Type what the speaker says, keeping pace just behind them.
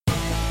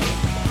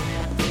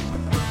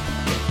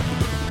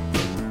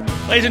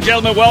Ladies and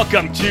gentlemen,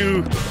 welcome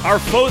to our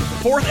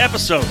fourth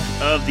episode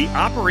of the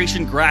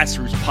Operation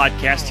Grassroots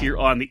podcast here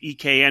on the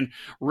EKN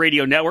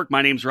Radio Network.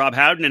 My name's Rob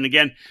Howden, and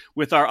again,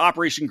 with our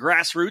Operation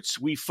Grassroots,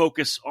 we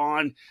focus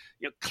on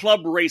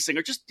club racing,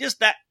 or just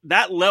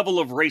that level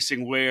of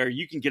racing where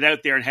you can get out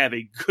there and have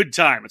a good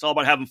time. It's all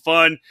about having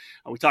fun.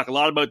 We talk a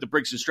lot about the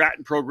Briggs &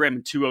 Stratton program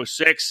in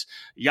 206,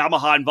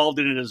 Yamaha involved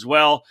in it as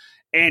well.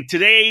 And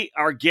today,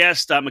 our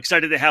guest, I'm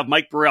excited to have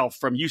Mike Burrell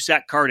from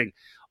USAC Karting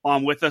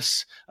on with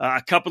us.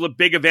 A couple of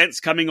big events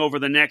coming over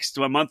the next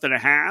month and a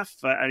half.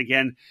 And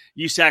again,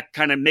 USAC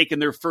kind of making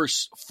their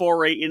first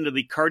foray into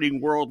the karting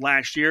world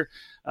last year.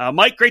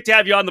 Mike, great to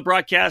have you on the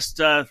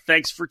broadcast.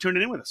 Thanks for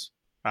tuning in with us.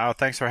 Oh,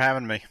 thanks for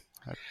having me.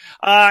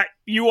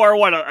 You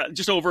are,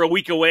 just over a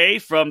week away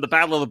from the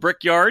Battle of the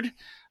Brickyard,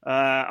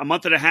 a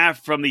month and a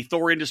half from the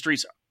Thor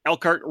Industries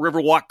Elkhart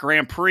Riverwalk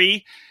Grand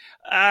Prix.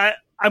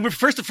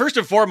 First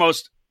and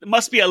foremost, it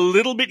must be a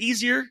little bit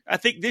easier, I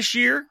think, this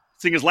year,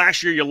 seeing as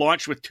last year you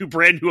launched with two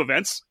brand new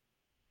events.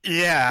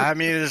 Yeah, I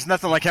mean, there's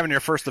nothing like having your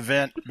first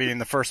event being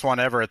the first one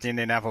ever at the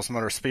Indianapolis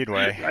Motor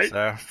Speedway. Right.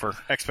 So for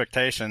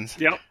expectations,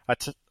 Yep.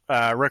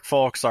 Rick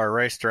Folks, our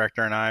race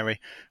director, and I,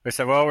 we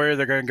said, well, we're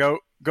either going to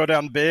go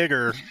down big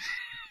or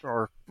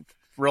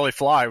really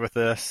fly with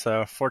this.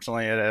 So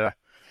fortunately,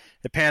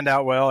 it panned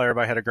out well.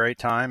 Everybody had a great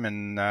time,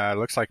 and it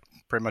looks like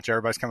pretty much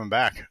everybody's coming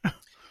back.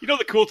 You know,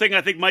 the cool thing,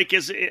 I think, Mike,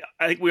 is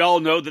I think we all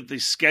know that the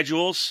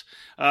schedules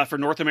for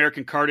North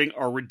American karting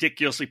are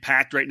ridiculously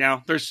packed right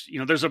now. There's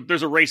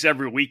a race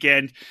every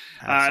weekend.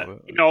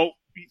 Absolutely.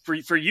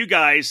 For you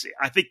guys,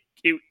 I think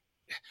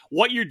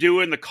what you're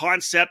doing, the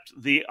concept,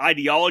 the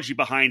ideology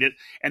behind it,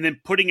 and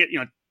then putting it,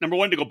 number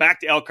one, to go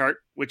back to Elkhart,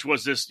 which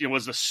was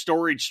was a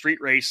storied street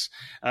race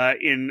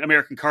in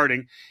American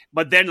karting.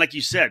 But then, like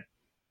you said,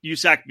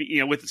 USAC,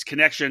 with its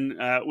connection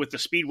with the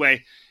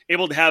Speedway,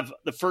 able to have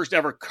the first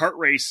ever kart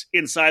race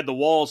inside the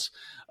walls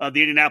of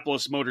the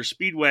Indianapolis Motor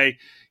Speedway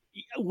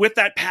with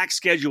that packed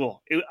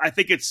schedule. I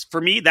think for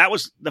me, that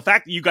was the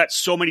fact that you got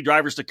so many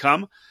drivers to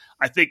come,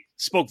 I think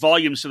spoke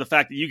volumes to the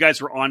fact that you guys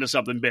were onto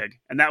something big,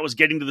 and that was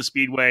getting to the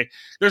Speedway.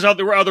 There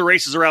were other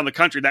races around the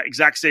country that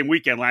exact same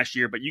weekend last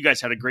year, but you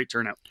guys had a great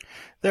turnout.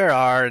 There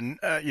are, and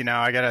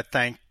I got to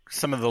thank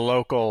some of the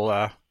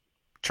local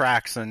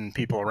tracks and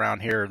people around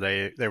here.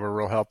 They were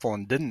real helpful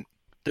and didn't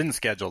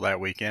schedule that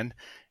weekend.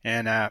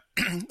 And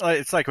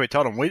it's like we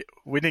told them, we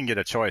didn't get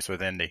a choice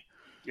with Indy.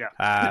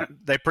 Yeah.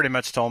 They pretty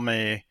much told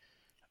me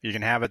you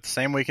can have it the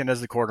same weekend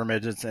as the quarter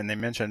midgets, and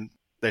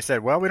they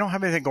said, well, we don't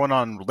have anything going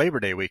on Labor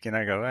Day weekend.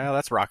 I go, well,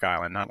 that's Rock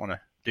Island. I don't want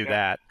to do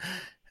that.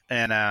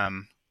 And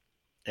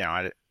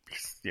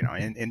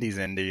Indy's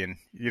Indy, and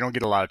you don't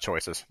get a lot of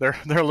choices. They're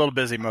a little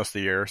busy most of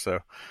the year, so.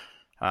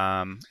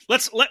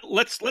 Let's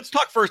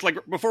talk first. Like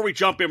before we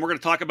jump in, we're going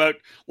to talk about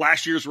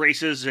last year's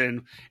races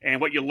and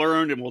what you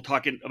learned, and we'll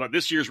talk about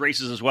this year's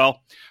races as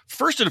well.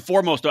 First and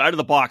foremost, though, out of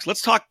the box,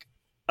 let's talk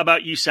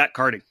about USAC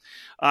Karting,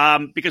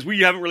 because we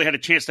haven't really had a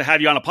chance to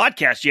have you on a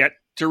podcast yet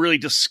to really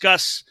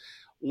discuss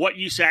what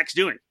USAC's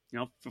doing.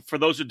 For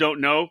those who don't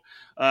know,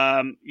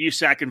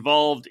 USAC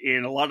involved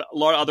in a lot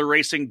of other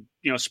racing,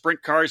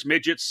 sprint cars,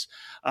 midgets.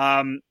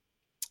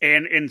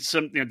 And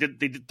some,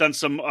 they've done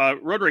some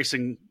road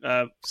racing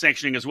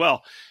sanctioning as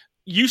well.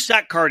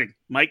 USAC Karting,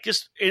 Mike,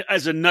 just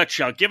as a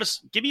nutshell, give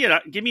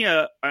me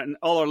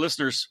all our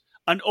listeners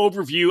an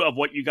overview of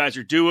what you guys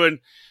are doing.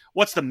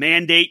 What's the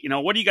mandate?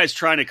 What are you guys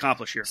trying to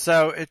accomplish here?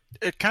 So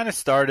it kind of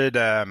started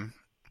a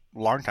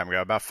long time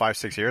ago, about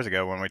 5-6 years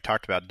ago, when we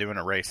talked about doing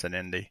a race in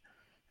Indy,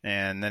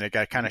 and then it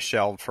got kind of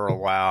shelved for a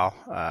while.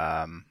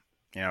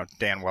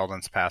 Dan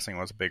Weldon's passing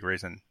was a big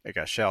reason it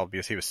got shelved,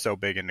 because he was so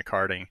big into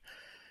karting.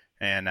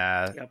 And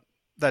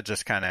that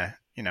just kind of,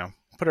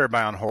 put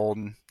everybody on hold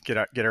and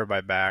get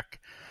everybody back.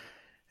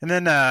 And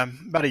then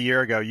about a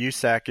year ago,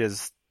 USAC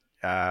is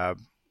a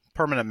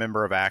permanent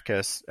member of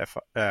ACUS,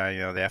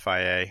 the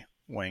FIA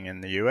wing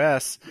in the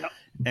U.S. Yep.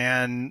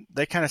 And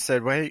they kind of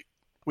said, wait,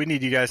 we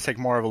need you guys to take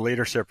more of a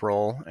leadership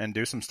role and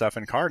do some stuff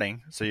in karting,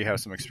 so you have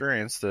some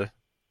experience to,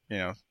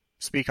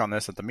 speak on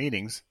this at the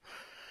meetings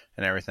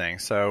and everything.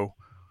 So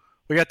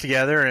we got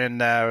together and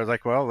was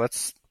like, well,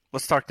 let's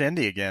talk to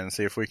Indy again and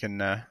see if we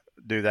can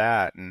do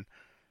that. And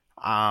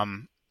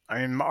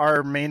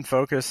our main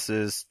focus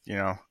is,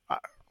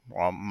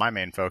 my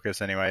main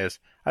focus anyway is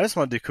I just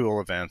want to do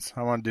cool events.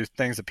 I want to do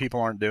things that people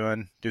aren't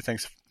doing, do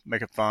things,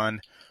 make it fun,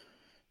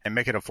 and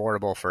make it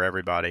affordable for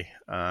everybody.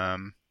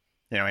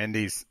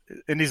 Indy's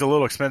a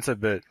little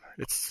expensive, but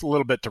it's a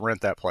little bit to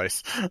rent that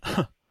place.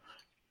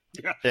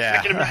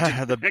 Yeah.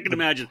 I can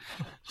imagine.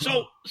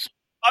 So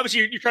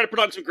obviously, you're trying to put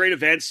on some great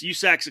events.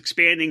 USAC's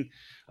expanding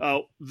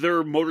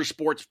their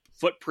motorsports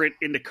footprint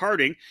into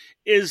karting.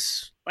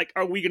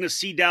 Are we going to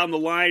see down the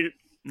line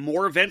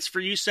more events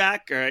for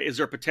USAC? Is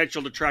there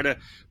potential to try to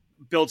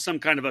build some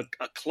kind of a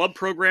club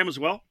program as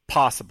well?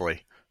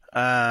 Possibly.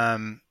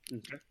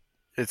 Okay.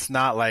 It's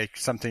not like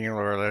something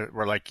where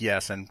we're like,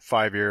 yes, in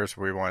 5 years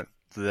we want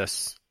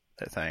this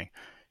thing.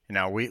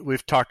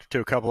 we've talked to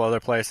a couple other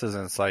places,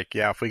 and it's like,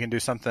 yeah, if we can do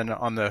something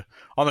on the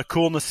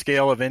coolness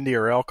scale of Indy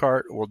or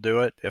Elkhart, we'll do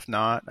it. If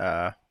not,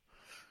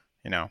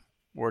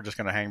 we're just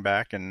going to hang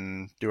back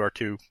and do our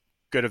two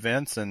good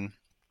events and,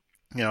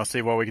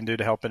 see what we can do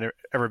to help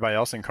everybody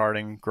else in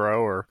karting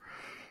grow or,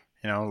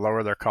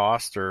 lower their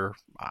cost or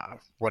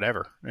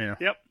whatever.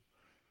 Yep.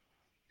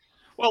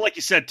 Well, like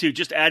you said, too,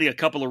 just adding a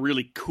couple of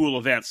really cool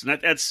events. And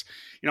that's,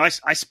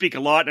 I speak a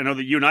lot. I know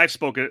that you and I have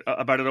spoken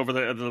about it over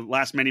the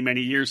last many,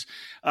 many years,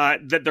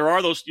 that there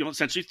are those,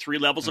 essentially three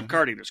levels of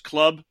karting. There's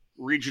club,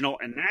 regional,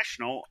 and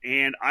national.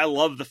 And I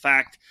love the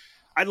fact,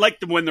 I like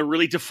them when they're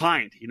really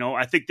defined.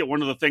 I think that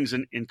one of the things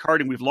in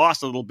karting we've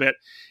lost a little bit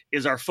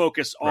is our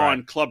focus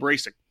on club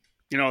racing.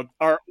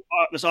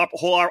 This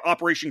whole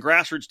Operation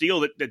Grassroots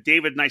deal that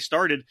David and I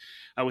started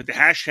with the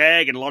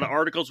hashtag and a lot of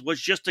articles was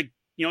just to,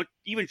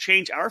 even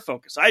change our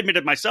focus. I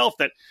admitted myself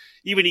that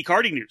even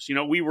eKarting News,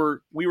 we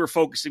were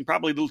focusing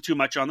probably a little too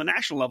much on the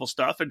national level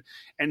stuff and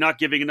not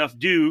giving enough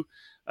due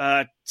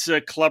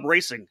to club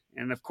racing.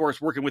 And of course,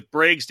 working with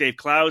Briggs, Dave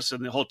Klaus,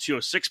 and the whole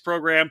 206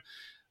 program,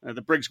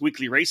 the Briggs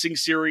Weekly Racing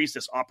Series,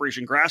 this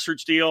Operation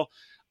Grassroots deal.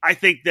 I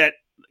think that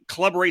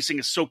club racing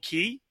is so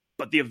key,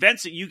 but the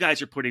events that you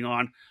guys are putting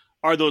on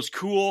are those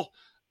cool,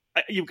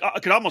 I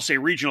could almost say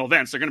regional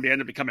events. They're going to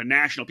end up becoming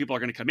national. People are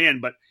going to come in,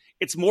 but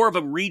it's more of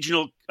a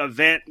regional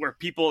event where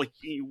people,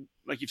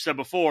 like you've said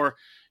before,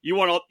 you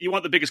want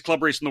the biggest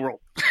club race in the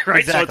world, right?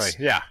 Exactly. So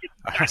yeah.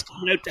 It's guys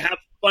coming out to have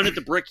fun at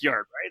the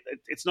Brickyard, right?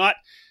 It's not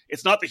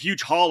the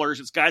huge haulers.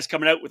 It's guys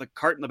coming out with a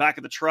cart in the back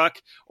of the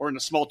truck or in a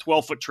small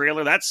 12-foot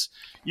trailer.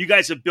 You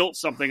guys have built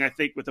something, I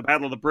think, with the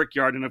Battle of the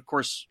Brickyard and of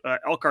course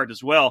Elkhart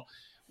as well,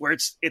 where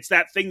it's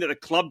that thing that a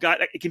club got.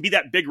 It can be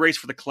that big race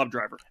for the club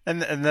driver.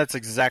 And that's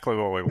exactly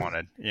what we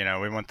wanted.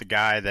 We want the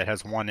guy that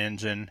has one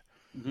engine,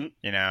 we're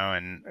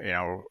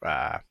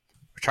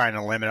trying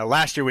to limit it.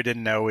 Last year we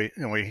didn't know.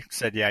 We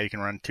said, yeah, you can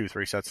run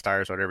 2-3 sets of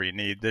tires, whatever you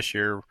need. This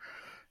year,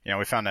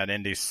 we found that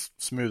Indy's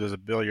smooth as a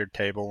billiard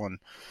table, and,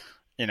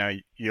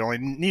 you only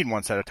need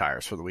one set of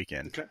tires for the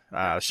weekend.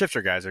 Okay.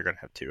 Shifter guys are going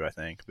to have two, I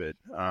think. But,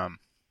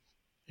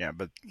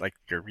 but like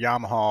your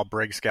Yamaha,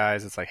 Briggs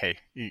guys, it's like, hey,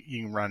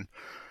 you can run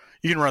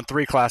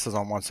 3 classes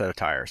on one set of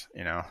tires.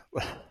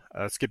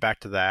 Let's get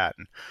back to that,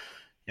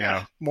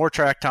 and more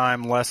track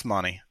time, less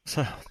money.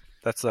 So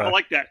that's I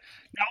like that.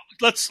 Now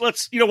let's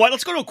let's go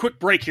to a quick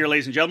break here,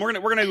 ladies and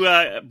gentlemen. We're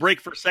gonna break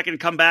for a second and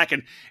come back,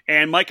 and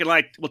Mike and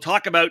I will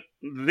talk about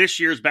this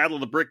year's Battle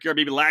of the Brickyard,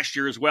 maybe last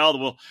year as well.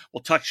 We'll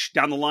touch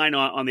down the line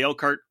on the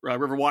Elkhart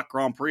Riverwalk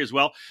Grand Prix as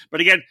well. But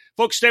again,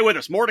 folks, stay with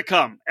us. More to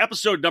come.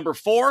 Episode number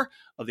 4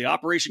 of the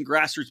Operation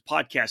Grassroots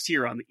podcast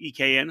here on the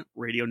EKN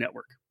Radio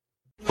Network.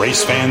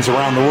 Race fans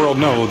around the world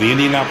know the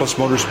Indianapolis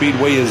Motor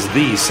Speedway is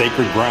the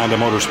sacred ground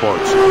of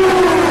motorsports.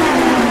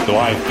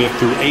 July 5th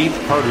through 8th,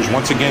 karters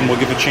once again will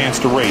get a chance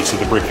to race at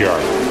the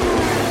Brickyard.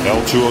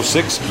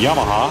 L206,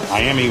 Yamaha,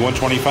 IAME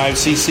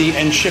 125cc,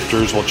 and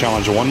shifters will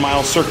challenge a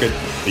 1-mile circuit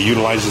that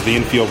utilizes the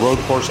infield road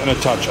course and a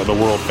touch of the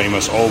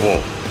world-famous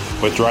oval.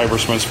 With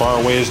drivers from as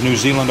far away as New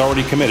Zealand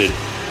already committed,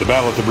 the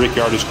battle at the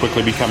Brickyard is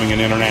quickly becoming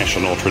an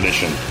international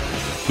tradition.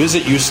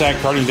 Visit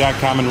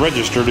USACkarting.com and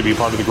register to be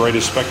part of the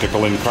greatest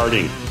spectacle in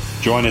karting.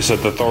 Join us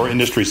at the Thor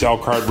Industries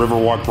Elkhart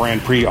Riverwalk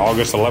Grand Prix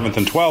August 11th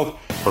and 12th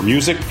for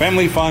music,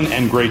 family fun,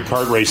 and great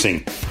kart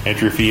racing.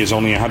 Entry fee is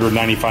only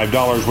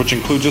 $195, which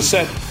includes a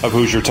set of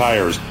Hoosier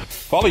tires.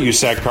 Follow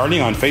USAC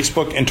Karting on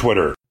Facebook and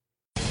Twitter.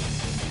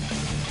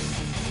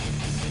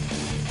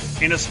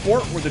 In a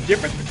sport where the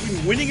difference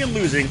between winning and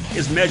losing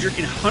is measured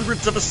in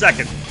hundredths of a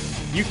second,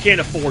 you can't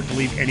afford to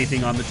leave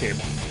anything on the table.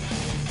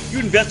 You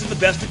invest in the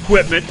best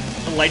equipment,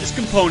 the latest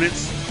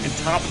components, and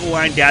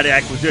top-of-the-line data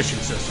acquisition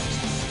systems.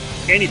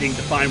 Anything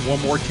to find one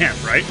more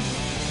tenth, right?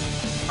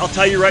 I'll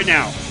tell you right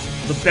now,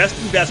 the best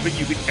investment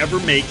you could ever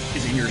make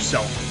is in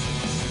yourself.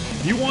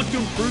 If you want to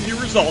improve your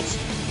results,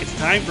 it's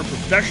time for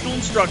professional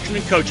instruction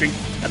and coaching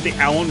at the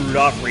Alan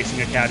Rudolph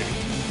Racing Academy.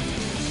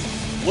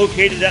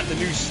 Located at the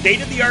new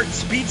state-of-the-art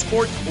Speed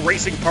Sports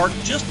Racing Park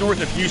just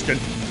north of Houston,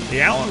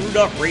 the Alan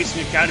Rudolph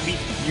Racing Academy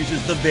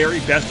uses the very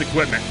best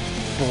equipment,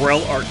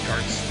 Burrell Art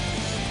Karts.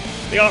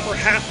 They offer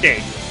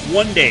half-day,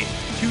 1-day,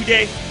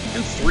 2-day,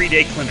 and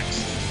 3-day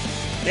clinics.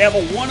 They have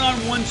a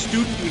one-on-one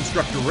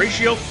student-to-instructor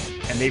ratio,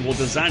 and they will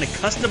design a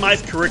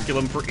customized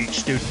curriculum for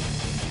each student.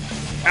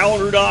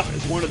 Alan Rudolph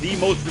is one of the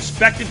most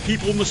respected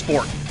people in the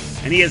sport,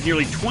 and he has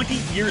nearly 20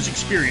 years'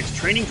 experience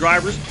training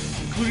drivers,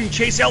 including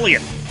Chase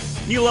Elliott,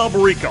 Neil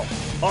Alberico,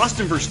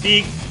 Austin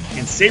Versteeg,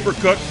 and Sabre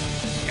Cook,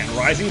 and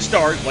rising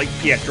stars like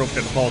Pietro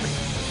Fittipaldi.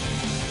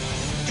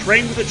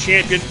 Train with a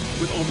champion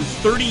with over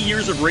 30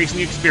 years of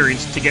racing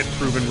experience to get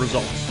proven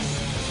results.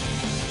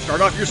 Start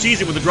off your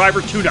season with a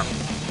driver tune-up.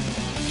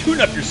 Tune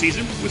up your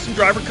season with some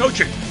driver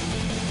coaching.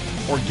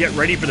 Or get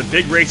ready for the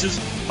big races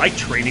by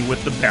training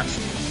with the best.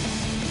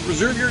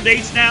 Reserve your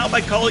dates now by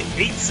calling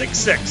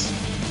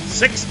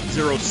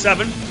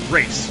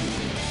 866-607-RACE.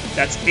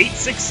 That's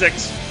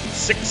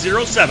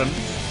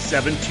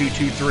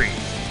 866-607-7223.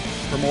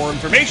 For more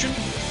information,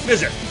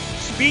 visit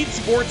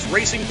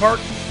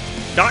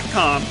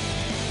speedsportsracingpark.com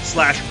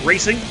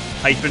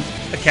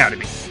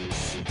sharkshifters.com/racing-academy.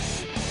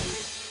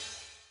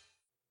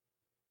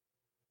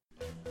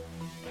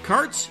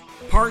 Carts,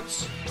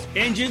 parts,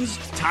 engines,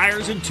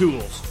 tires, and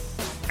tools.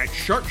 At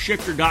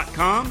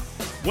sharkshifter.com,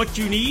 what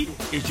you need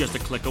is just a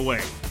click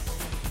away.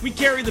 We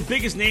carry the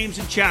biggest names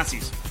in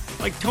chassis,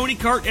 like Tony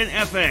Kart and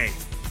FA,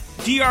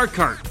 DR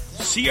Kart,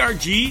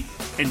 CRG,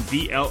 and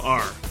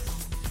VLR.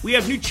 We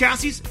have new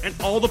chassis and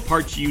all the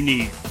parts you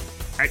need.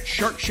 At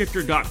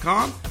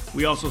sharkshifter.com,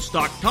 we also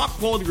stock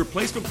top-quality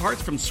replacement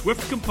parts from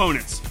Swift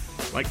Components,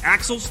 like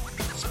axles,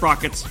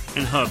 sprockets,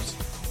 and hubs.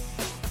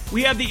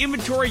 We have the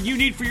inventory you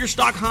need for your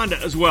stock Honda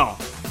as well,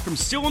 from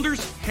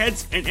cylinders,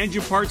 heads, and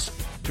engine parts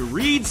to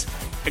reeds,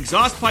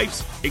 exhaust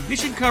pipes,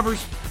 ignition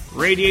covers,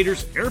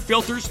 radiators, air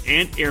filters,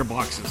 and air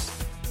boxes.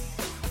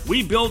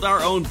 We build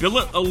our own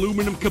billet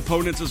aluminum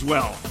components as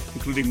well,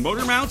 including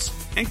motor mounts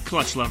and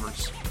clutch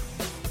levers.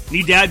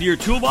 Need to add to your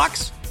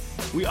toolbox?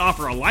 We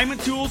offer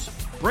alignment tools,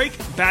 brake,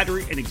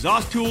 battery, and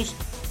exhaust tools,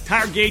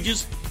 tire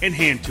gauges, and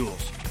hand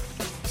tools.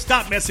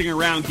 Stop messing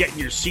around getting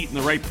your seat in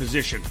the right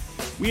position.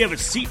 We have a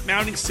seat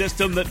mounting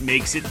system that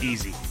makes it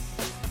easy.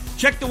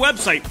 Check the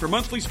website for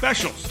monthly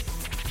specials.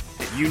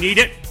 If you need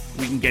it,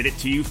 we can get it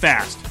to you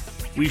fast.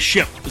 We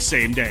ship the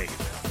same day.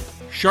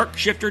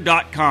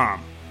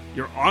 Sharkshifter.com,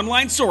 your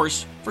online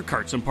source for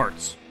carts and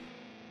parts.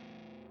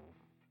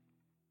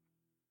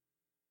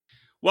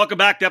 Welcome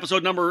back to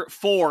episode number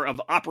 4 of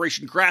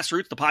Operation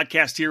Grassroots, the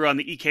podcast here on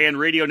the EKN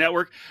Radio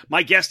Network.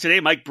 My guest today,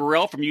 Mike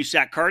Burrell from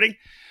USAC Karting.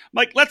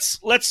 Mike,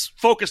 let's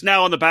focus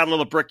now on the Battle of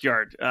the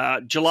Brickyard.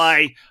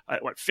 July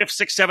 5th,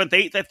 6th, 7th,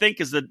 8th, I think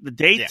is the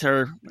date.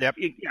 Yeah. Yep.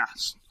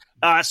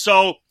 Yeah.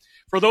 So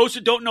for those who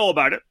don't know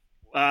about it,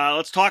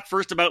 let's talk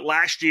first about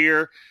last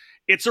year.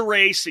 It's a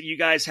race that you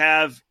guys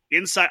have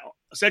inside,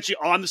 essentially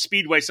on the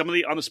speedway,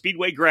 on the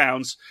speedway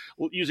grounds,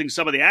 using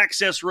some of the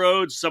access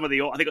roads, some of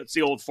the I think it's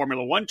the old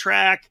Formula One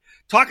track.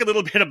 Talk a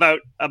little bit about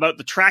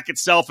the track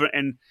itself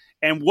and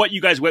what you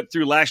guys went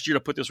through last year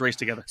to put this race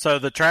together. So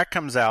the track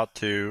comes out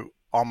to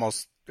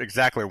almost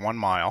exactly 1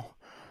 mile.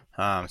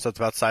 So it's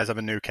about the size of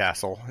a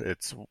Newcastle.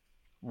 It's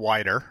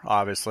wider,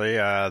 obviously.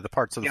 The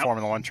parts of the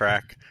Formula One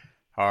track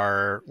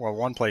are, well,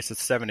 one place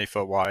it's 70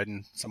 foot wide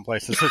and some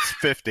places it's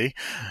 50.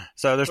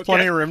 So there's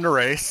plenty of room to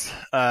race.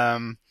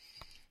 And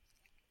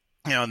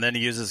then he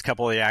uses a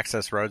couple of the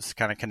access roads to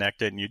kind of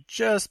connect it, and you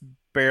just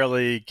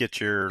barely get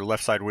your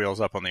left side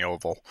wheels up on the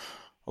oval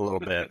a little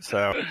bit.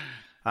 So,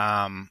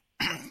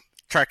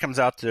 track comes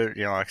out to,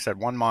 like I said,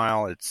 1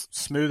 mile. It's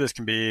smooth as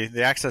can be.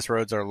 The access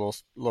roads are a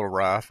little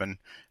rough, and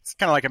it's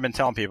kind of like I've been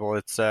telling people.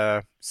 It's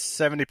 70%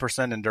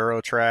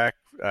 enduro track,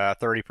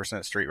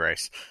 30% street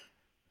race.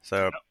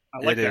 So I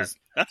like it that. is.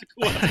 That's a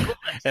cool race.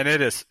 And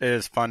it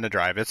is fun to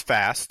drive. It's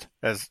fast,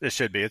 as it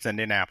should be. It's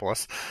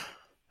Indianapolis.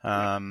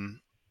 And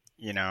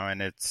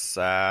it's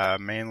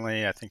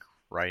mainly, I think,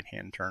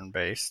 right-hand turn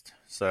based.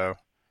 So,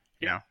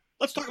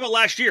 Let's talk about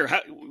last year.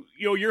 How,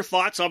 your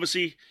thoughts,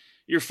 obviously,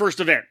 your first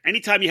event.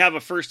 Anytime you have a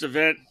first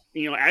event,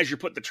 as you're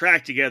putting the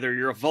track together,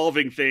 you're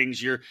evolving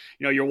things. You're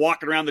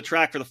walking around the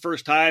track for the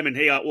first time, and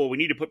hey, we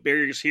need to put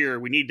barriers here.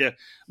 We need to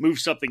move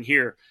something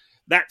here.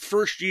 That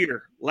first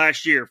year,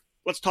 last year,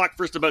 let's talk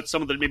first about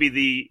some of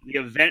the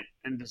event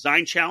and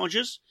design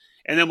challenges,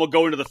 and then we'll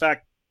go into the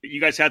fact that you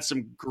guys had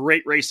some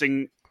great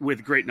racing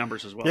with great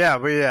numbers as well. Yeah,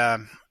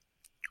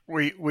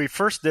 we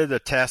first did the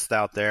test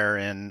out there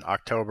in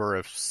October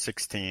of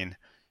 2016,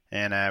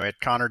 and we had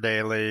Connor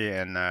Daly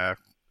and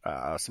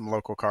some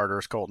local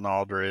karters, Colton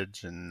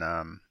Aldridge, and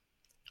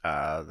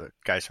the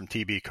guys from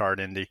TB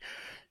Kart Indy,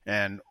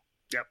 and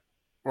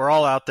we're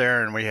all out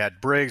there, and we had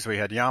Briggs, we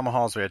had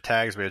Yamahas, we had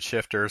tags, we had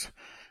shifters,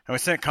 and we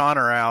sent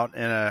Connor out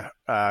in a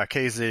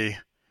KZ,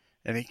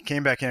 and he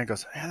came back in and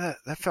goes, "Yeah,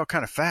 that felt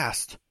kind of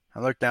fast." I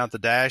looked down at the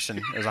dash, and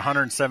it was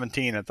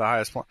 117 at the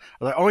highest point.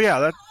 I was like, "Oh yeah,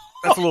 that's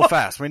a little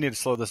fast. We need to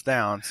slow this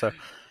down." So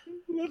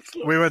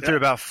we went through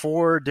about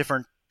 4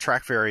 different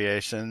track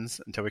variations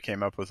until we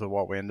came up with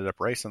what we ended up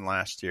racing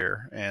last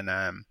year. And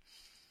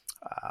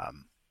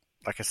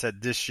like I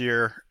said, this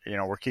year,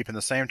 we're keeping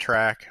the same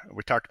track.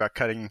 We talked about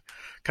cutting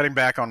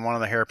back on one of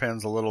the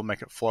hairpins a little,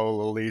 make it flow a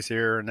little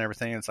easier and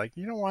everything. It's like,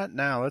 you know what?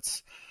 Now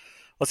let's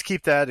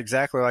keep that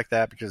exactly like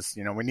that, because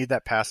we need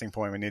that passing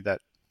point. We need that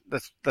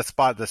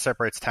spot that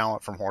separates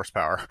talent from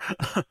horsepower.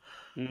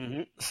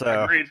 Mm-hmm.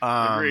 So Agreed.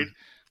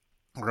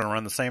 We're going to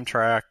run the same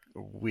track.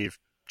 We've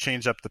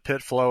changed up the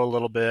pit flow a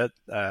little bit.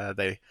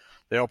 They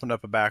opened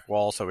up a back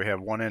wall, so we have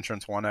one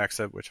entrance, one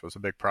exit, which was a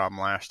big problem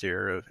last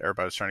year.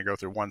 Everybody was trying to go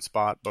through one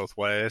spot both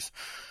ways.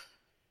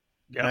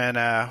 Yep.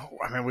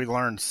 And we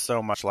learned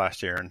so much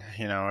last year, and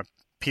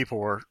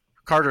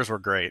karters were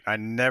great. I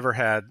never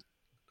had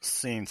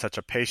seen such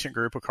a patient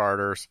group of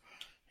karters,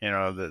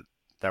 that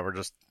were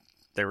just,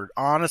 they were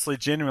honestly,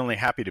 genuinely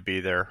happy to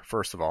be there,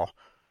 first of all,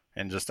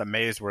 and just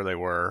amazed where they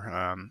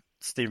were.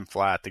 Stephen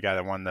Flatt, the guy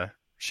that won the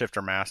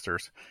Shifter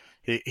Masters,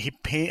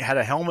 he had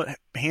a helmet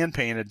hand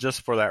painted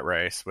just for that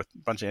race with a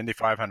bunch of Indy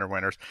 500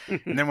 winners.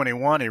 And then when he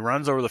won, he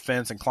runs over the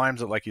fence and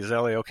climbs it like he's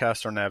Elio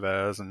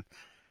Castroneves. And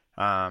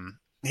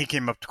he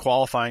came up to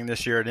qualifying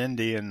this year at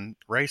Indy and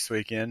race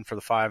weekend for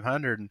the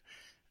 500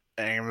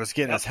 and was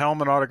getting his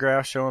helmet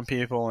autograph, showing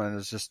people, and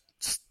was just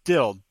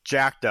still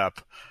jacked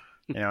up,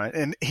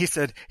 and he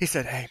said,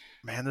 "Hey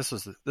man, this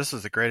is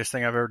the greatest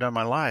thing I've ever done in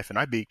my life, and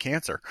I beat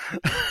cancer."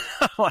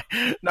 I'm like,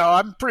 no,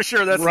 I'm pretty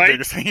sure that's the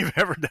biggest thing you've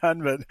ever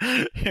done, but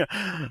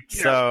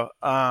so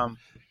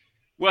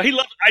well, he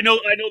loves. I know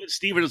that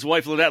Steve and his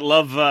wife Lynette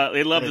love.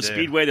 They love the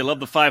Speedway. They love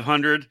the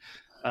 500. If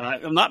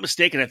I'm not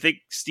mistaken, I think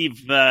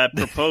Steve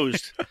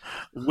proposed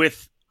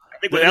with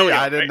Elio.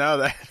 I didn't know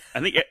that. I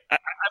think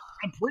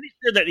I'm pretty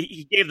sure that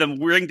he gave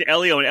them ring to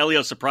Elio, and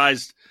Elio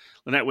surprised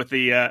Lynette with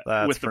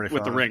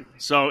the ring.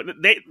 So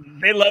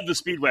they love the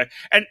Speedway.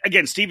 And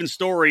again, Steven's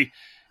story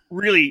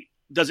really,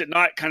 does it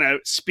not kind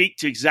of speak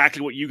to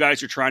exactly what you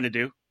guys are trying to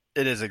do?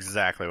 It is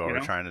exactly what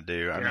we're trying to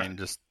do. I mean,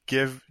 just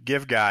give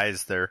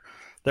guys their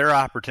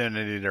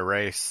opportunity to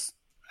race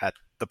at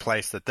the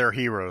place that their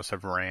heroes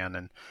have ran,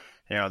 and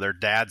their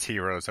dad's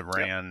heroes have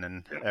ran,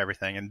 and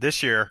everything. And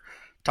this year,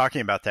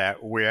 talking about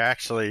that, we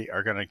actually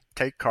are going to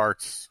take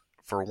carts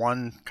for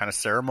one kind of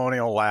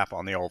ceremonial lap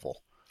on the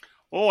oval.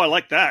 Oh, I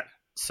like that.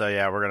 So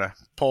yeah, we're going to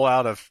pull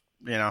out of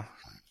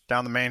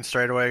down the main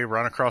straightaway,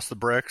 run across the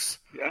bricks,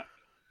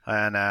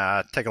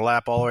 and take a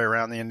lap all the way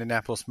around the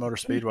Indianapolis Motor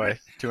Speedway,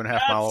 2.5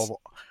 mile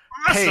oval.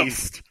 Awesome.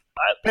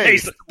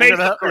 Paced.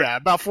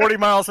 About 40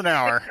 miles an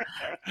hour.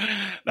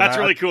 That's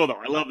really cool, though.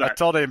 I love that. I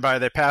told anybody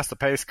they passed the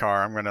pace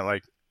car, I'm going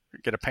to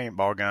get a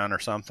paintball gun or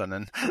something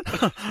and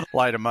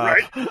light them up.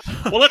 Right.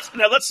 Well,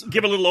 let's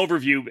give a little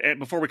overview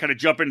before we kind of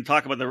jump in and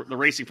talk about the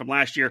racing from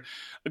last year.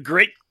 A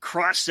great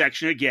cross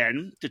section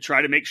again to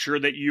try to make sure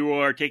that you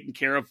are taking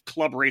care of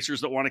club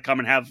racers that want to come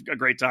and have a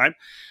great time.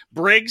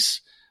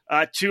 Briggs.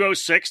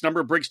 206,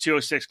 number of Briggs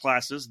 206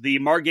 classes. The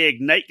Margay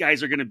Ignite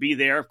guys are going to be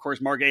there. Of course,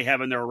 Margay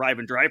having their Arrive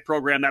and Drive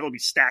program. That'll be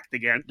stacked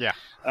again. Yeah.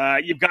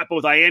 You've got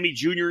both IAME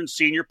Junior and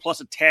Senior plus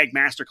a Tag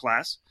Master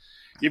class.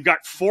 You've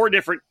got 4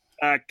 different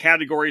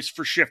categories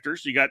for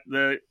shifters. You got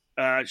the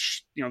the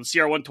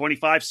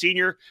CR125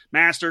 Senior,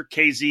 Master,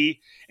 KZ,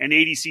 and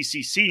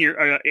ADCC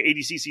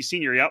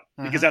Senior.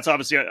 Because that's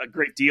obviously a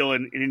great deal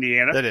in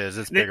Indiana. It is.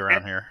 It's big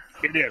around here.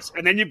 It is.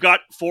 And then you've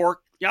got 4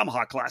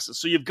 Yamaha classes.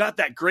 So you've got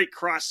that great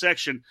cross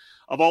section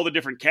of all the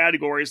different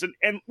categories.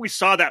 And we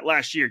saw that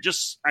last year.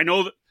 I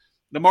know that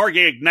the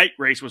Margay Ignite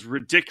race was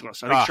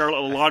ridiculous. I think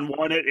Charlotte Lalonde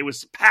won it. It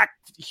was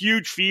packed,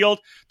 huge field.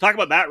 Talk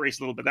about that race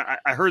a little bit.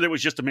 I heard it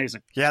was just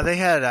amazing. Yeah, they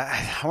had,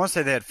 I want to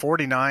say they had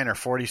 49 or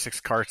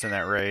 46 carts in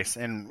that race.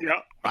 And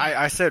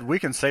I said we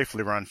can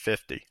safely run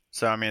 50.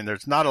 So, I mean,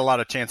 there's not a lot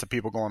of chance of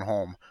people going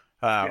home.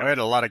 We had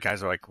a lot of guys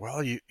who were like,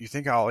 well, you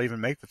think I'll even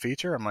make the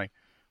feature? I'm like,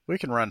 we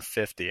can run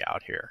 50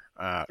 out here,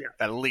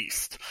 at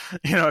least.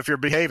 If you're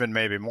behaving,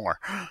 maybe more.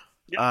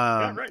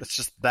 Right. It's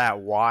just that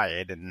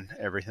wide and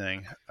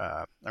everything.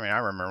 I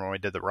remember when we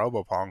did the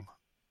Robopong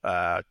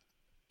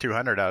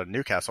 200 out of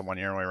Newcastle one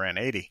year and we ran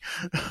 80.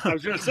 I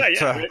was going to say,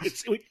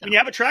 when you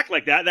have a track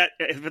like that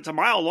if it's a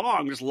mile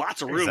long, there's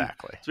lots of room to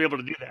be able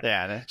to do that.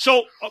 Yeah.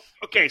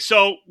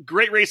 So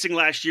great racing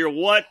last year.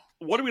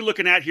 What are we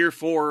looking at here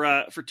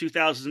for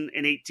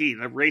 2018?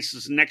 The race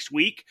is next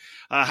week.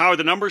 How are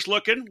the numbers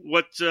looking?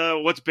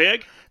 What's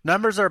big?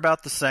 Numbers are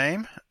about the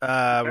same,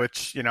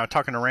 which,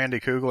 talking to Randy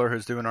Kugler,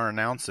 who's doing our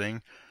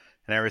announcing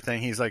and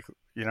everything, he's like,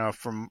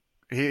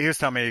 he was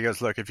telling me, he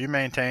goes, look, if you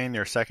maintain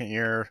your second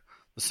year,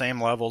 the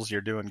same levels, you're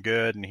doing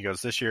good. And he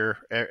goes, this year,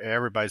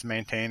 everybody's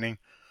maintaining.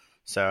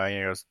 So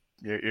he goes,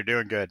 you're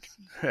doing good,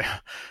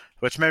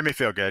 which made me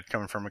feel good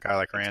coming from a guy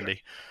like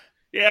Randy.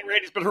 Yeah,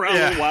 Randy's been around a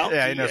little while.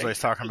 Yeah, he knows what he's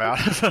talking about.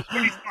 What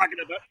he's talking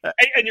about.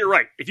 And you're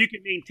right. If you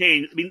can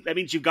maintain, that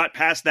means you've got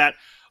past that,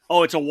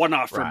 it's a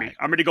one-off for me.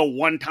 I'm going to go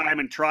one time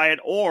and try it.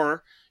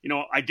 Or,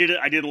 I did it,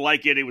 I didn't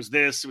like it, it was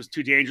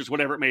too dangerous,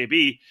 whatever it may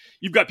be.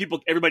 You've got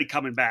everybody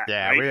coming back.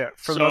 Yeah, right?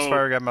 For the most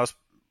part, we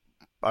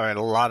got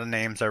a lot of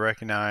names I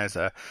recognize.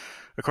 Of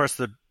course,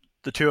 the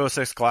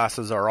 206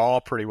 classes are all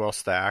pretty well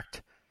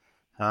stacked.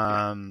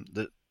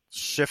 The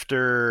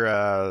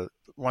shifter,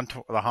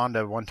 the Honda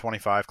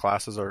 125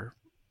 classes are,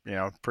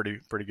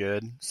 pretty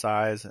good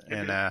size,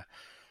 and a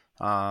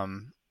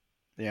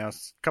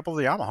couple of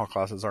the Yamaha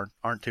classes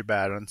aren't too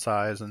bad in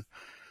size, and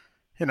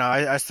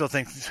I still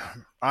think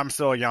I'm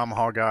still a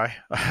Yamaha guy.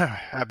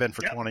 I've been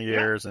for 20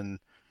 years, and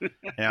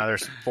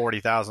there's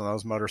 40,000 of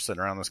those motors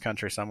sitting around this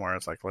country somewhere.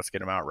 It's like, let's get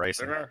them out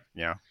racing.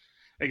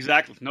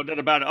 Exactly, no doubt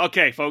about it.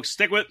 Okay, folks,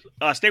 stay with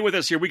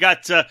us here. We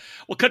got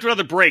we'll cut to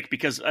another break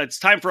because it's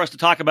time for us to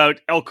talk about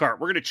Elkhart.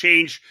 We're going to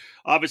change,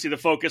 obviously, the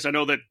focus. I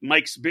know that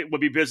Mike's will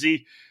be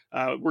busy.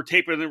 We're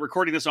taping and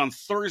recording this on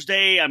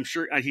Thursday. I'm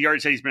sure he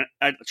already said he's been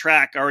at the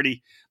track,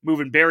 already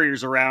moving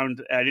barriers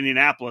around at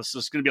Indianapolis. So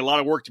it's going to be a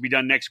lot of work to be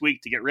done next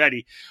week to get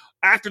ready.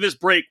 After this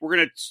break, we're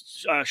going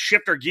to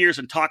shift our gears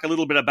and talk a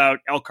little bit about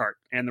Elkhart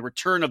and the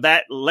return of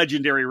that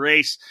legendary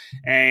race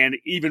and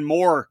even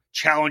more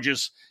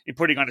challenges in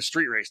putting on a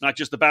street race, not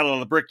just the Battle of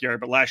the Brickyard,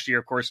 but last year,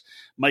 of course,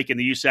 Mike and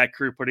the USAC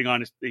crew putting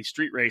on a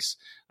street race,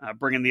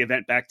 bringing the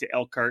event back to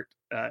Elkhart,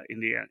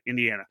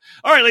 Indiana.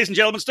 All right, ladies and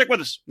gentlemen, stick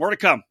with us. More to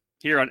come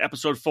here on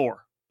episode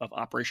 4 of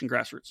Operation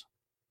Grassroots.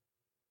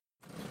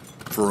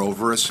 For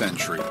over a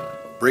century,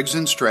 Briggs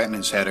 & Stratton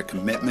has had a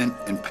commitment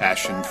and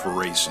passion for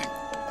racing.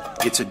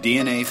 It's a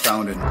DNA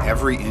found in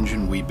every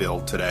engine we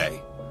build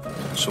today.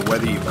 So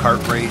whether you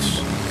kart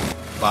race,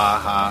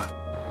 Baja,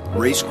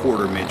 race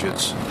quarter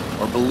midgets,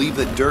 or believe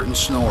that dirt and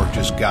snow are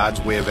just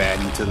God's way of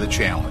adding to the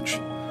challenge,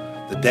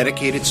 the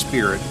dedicated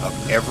spirit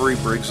of every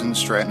Briggs &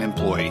 Stratton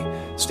employee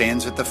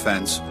stands at the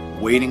fence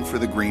waiting for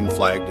the green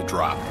flag to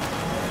drop.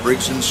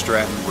 Briggs &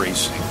 Stratton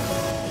Racing.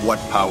 What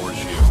powers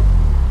you?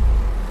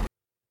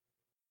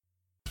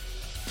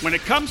 When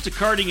it comes to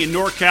karting in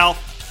NorCal,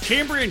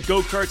 Cambrian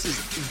Go-Karts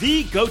is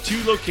the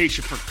go-to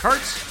location for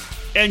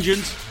karts,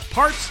 engines,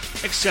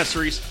 parts,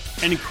 accessories,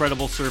 and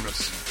incredible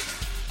service.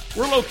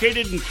 We're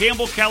located in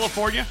Campbell,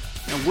 California,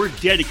 and we're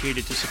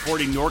dedicated to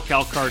supporting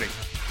NorCal karting.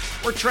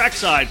 We're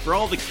trackside for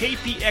all the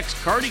KPX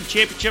Karting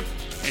Championship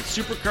and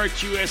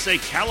SuperKarts USA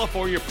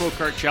California Pro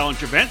Kart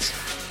Challenge events,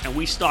 and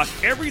we stock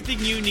everything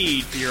you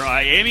need for your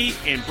IAME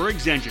and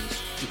Briggs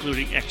engines,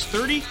 including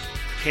X30,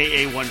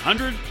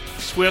 KA100,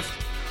 Swift,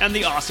 and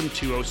the awesome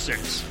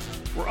 206.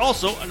 We're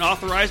also an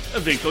authorized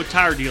Avinco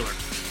tire dealer.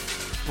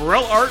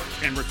 Burrell Art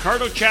and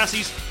Ricardo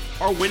Chassis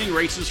are winning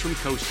races from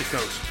coast to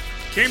coast.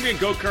 Cambrian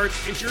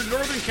Go-Karts is your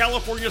Northern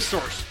California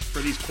source for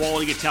these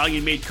quality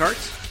Italian-made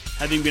karts,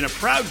 having been a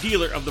proud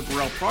dealer of the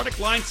Burrell product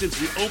line since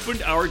we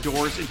opened our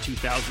doors in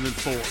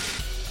 2004.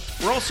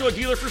 We're also a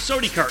dealer for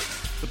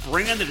SodiKart, the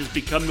brand that has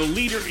become the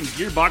leader in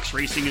gearbox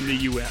racing in the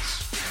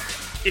U.S.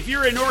 If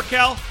you're in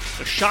NorCal,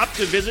 the shop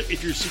to visit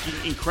if you're seeking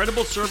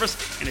incredible service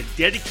and a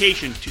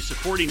dedication to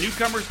supporting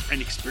newcomers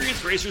and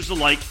experienced racers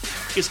alike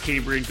is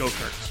Cambrian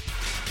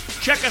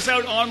Go-Karts. Check us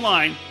out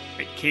online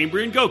at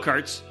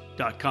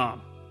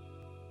CambrianGoKarts.com.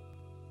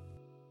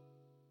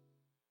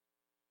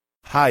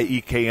 Hi,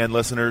 EKN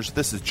listeners.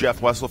 This is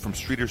Jeff Wessel from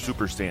Streeter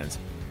Superstands.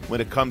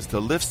 When it comes to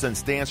lifts and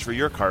stands for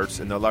your carts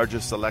and the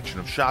largest selection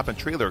of shop and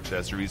trailer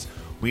accessories,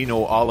 we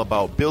know all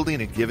about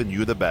building and giving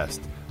you the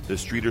best. The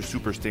Streeter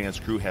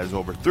Superstands crew has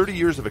over 30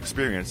 years of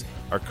experience,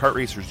 are kart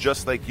racers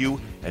just like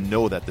you, and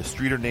know that the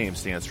Streeter name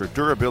stands for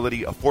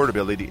durability,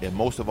 affordability, and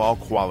most of all,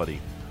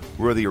 quality.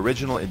 We're the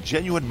original and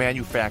genuine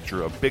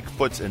manufacturer of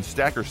Bigfoots and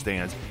stacker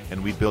stands,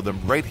 and we build them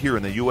right here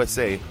in the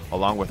USA,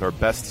 along with our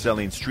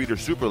best-selling Streeter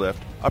Superlift,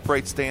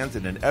 upright stands,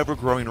 and an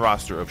ever-growing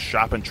roster of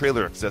shop and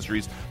trailer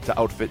accessories to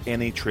outfit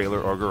any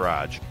trailer or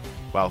garage.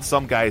 While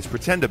some guys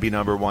pretend to be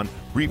number one,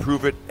 we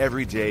prove it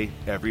every day,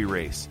 every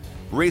race.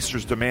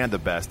 Racers demand the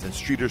best, and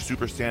Streeter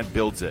Superstand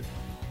builds it.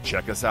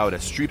 Check us out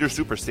at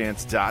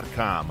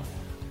StreeterSuperstands.com.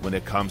 When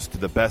it comes to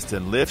the best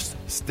in lifts,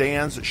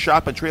 stands,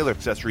 shop and trailer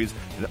accessories,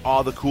 and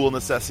all the cool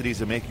necessities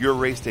to make your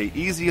race day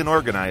easy and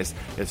organized,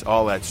 it's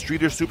all at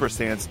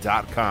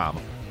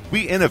StreeterSuperstands.com.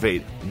 We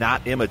innovate,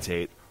 not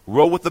imitate.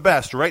 Roll with the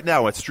best right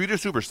now at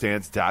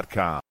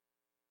StreeterSuperstands.com.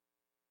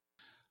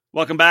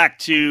 Welcome back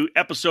to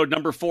episode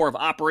number 4 of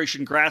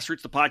Operation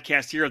Grassroots, the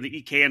podcast here on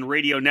the EKN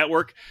Radio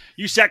Network.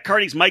 USAC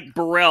Karting's Mike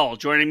Burrell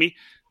joining me.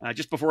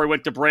 Just before we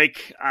went to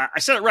break, I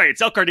said it right.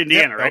 It's Elkhart,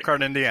 Indiana, right?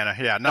 Elkhart, Indiana.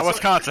 Yeah, not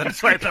Wisconsin.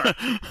 That's right there.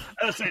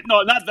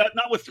 No,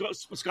 not with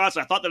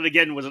Wisconsin. I thought that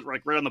again was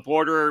like right on the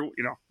border.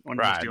 You know, one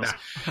of those deals.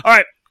 Nah. All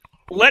right,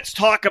 let's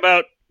talk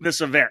about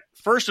this event.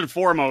 First and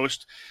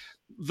foremost,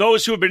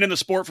 those who have been in the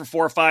sport for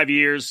 4 or 5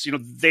 years, you know,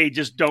 they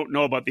just don't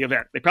know about the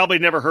event. They probably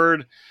never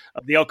heard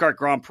of the Elkhart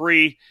Grand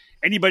Prix.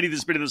 Anybody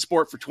that's been in the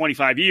sport for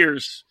 25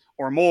 years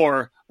or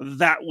more,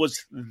 that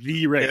was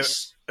the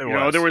race. It was.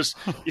 Know, there was.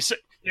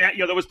 Yeah,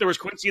 you know, there was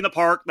Quincy in the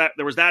Park.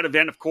 There was that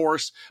event, of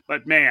course.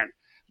 But man,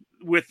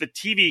 with the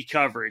TV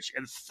coverage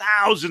and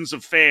thousands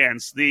of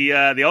fans, the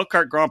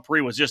Elkhart Grand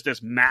Prix was just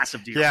this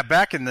massive deal. Yeah,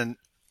 back in the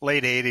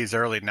late '80s,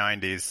 early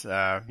 '90s,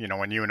 you know,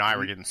 when you and I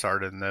were getting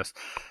started in this,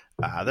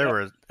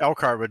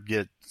 Elkhart would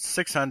get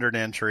 600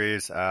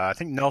 entries. I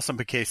think Nelson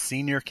Piquet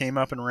Sr. came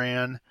up and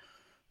ran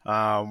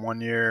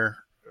 1 year.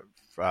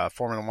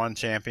 Formula One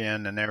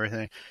champion and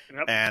everything.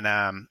 Yep. And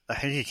I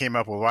think he came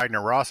up with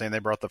Wagner Rossi, and they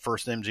brought the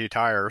first MG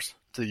tires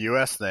to the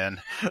U.S.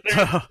 then.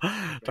 Talk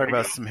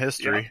about some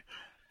history.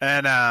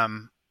 Yeah.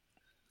 And,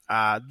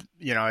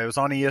 you know, it was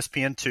on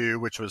ESPN2,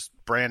 which was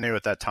brand new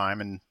at that time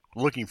and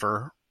looking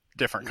for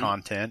different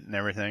content and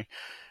everything.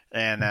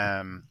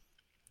 And,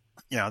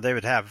 you know, they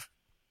would have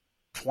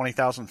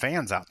 20,000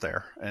 fans out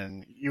there,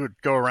 and you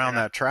would go around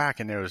that track,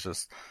 and it was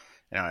just,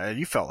 you know,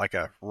 you felt like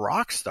a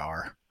rock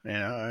star. You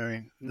know, I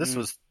mean, this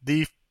was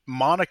the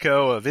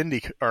Monaco of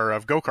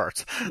of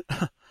go-karts.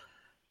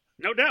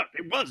 No doubt,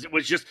 it was. It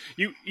was just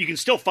you can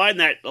still find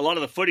that a lot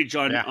of the footage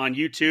on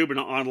YouTube and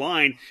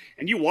online,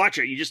 and you watch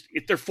it.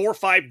 If they're 4 or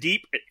 5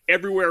 deep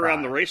everywhere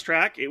around the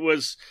racetrack, it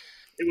was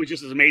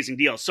just an amazing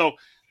deal. So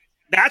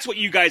that's what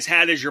you guys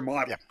had as your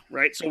model,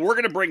 right? So we're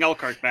going to bring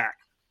Elkhart back.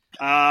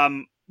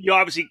 You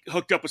obviously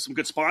hooked up with some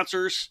good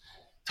sponsors.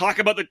 Let's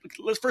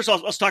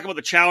talk about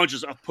the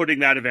challenges of putting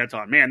that event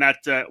on. Man,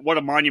 what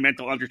a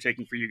monumental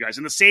undertaking for you guys.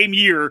 In the same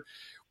year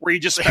where you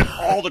just spent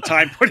all the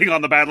time putting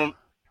on the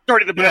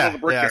starting the battle of the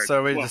Brickyard. Yeah,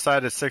 so we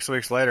decided 6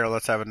 weeks later,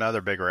 let's have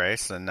another big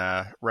race and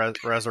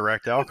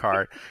resurrect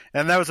Elkhart.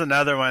 And that was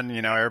another one,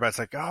 everybody's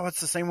like, oh, it's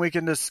the same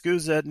weekend as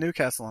SCUSA at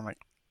Newcastle. I'm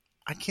like,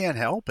 I can't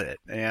help it.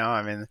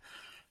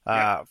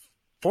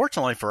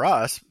 Fortunately for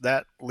us,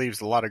 that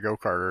leaves a lot of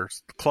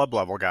go-karters, club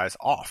level guys,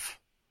 off.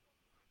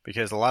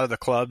 Because a lot of the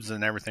clubs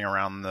and everything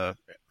around the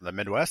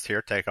Midwest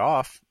here take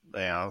off,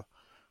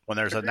 when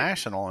there's a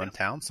national in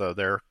town, so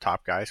their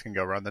top guys can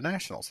go run the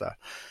national stuff.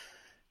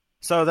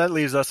 So that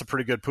leaves us a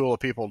pretty good pool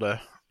of people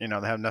to, they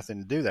have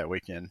nothing to do that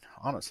weekend,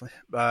 honestly.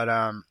 But,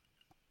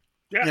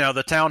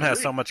 the town has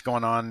so much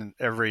going on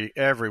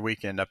every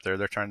weekend up there.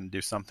 They're trying to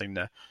do something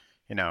to,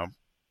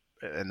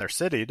 in their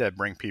city to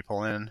bring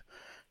people in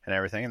and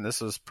everything. And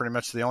this was pretty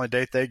much the only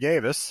date they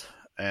gave us.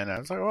 And I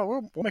was like,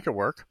 well, we'll make it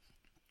work.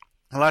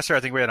 Last year, I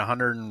think we had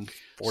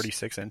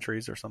 146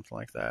 entries or something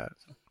like that.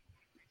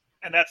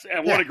 And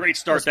what a great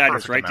start that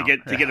is, right? To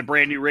get a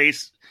brand new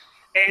race,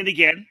 and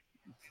again,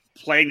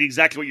 playing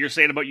exactly what you're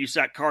saying about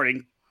USAC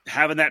karting,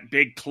 having that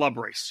big club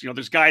race.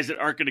 There's guys that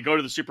aren't going to go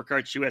to the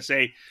SuperKarts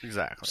USA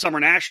Summer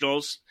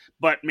Nationals,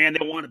 but man,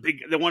 they want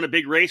a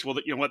big race. Well,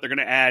 you know what? They're going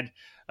to add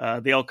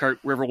the Elkhart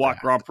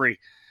Riverwalk Grand Prix.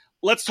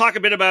 Let's talk a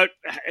bit about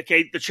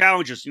the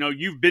challenges.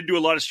 You've been to a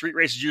lot of street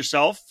races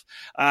yourself.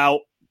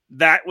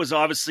 That was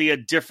obviously a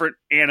different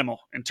animal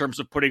in terms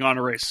of putting on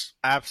a race.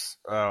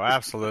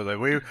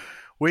 Absolutely.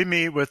 We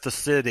meet with the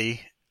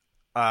city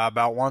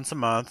about once a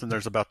month, and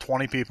there's about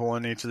 20 people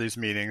in each of these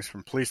meetings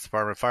from police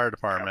department, fire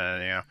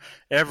department, and,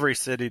 every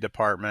city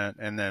department,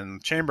 and then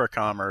Chamber of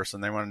Commerce,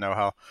 and they want to know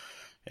how,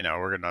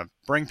 we're going to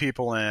bring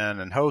people in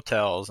and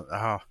hotels.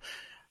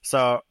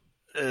 So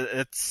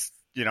it's,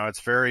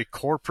 it's very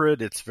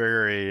corporate. It's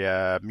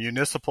very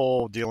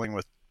municipal, dealing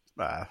with,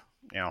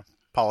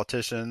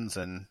 politicians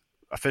and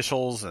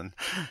officials and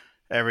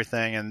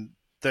everything, and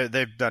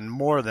they've done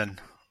more than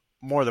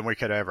we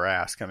could ever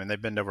ask. I mean,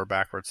 they've bent over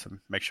backwards to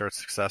make sure it's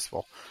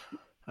successful.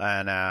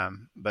 And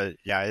but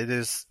yeah, it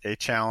is a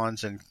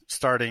challenge. And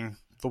starting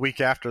the week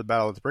after the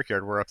Battle of the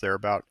Brickyard, we're up there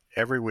about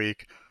every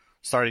week,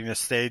 starting to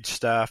stage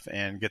stuff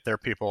and get their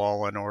people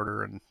all in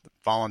order and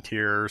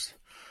volunteers.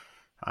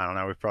 I don't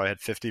know, we probably had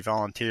 50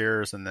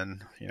 volunteers, and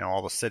then,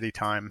 all the city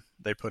time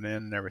they put in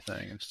and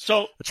everything. And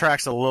so the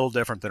track's a little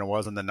different than it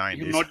was in the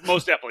 90s.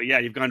 Most definitely, yeah.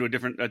 You've gone to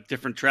a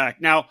different track.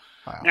 Now,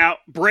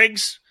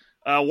 Briggs,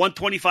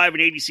 125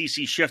 and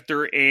 80cc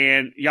shifter,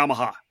 and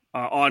Yamaha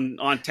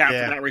on tap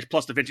for that race,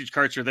 plus the vintage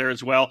karts are there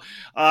as well.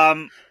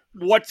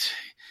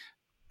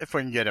 If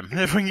we can get them,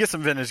 if we can get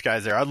some vintage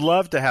guys there, I'd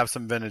love to have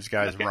some vintage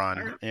guys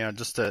run.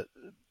 Just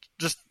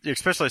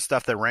especially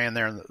stuff that ran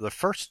there in the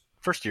first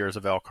years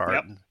of Elkhart.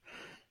 Yep.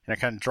 And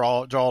kind of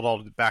draw it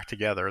all back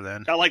together.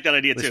 Then I like that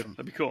idea too.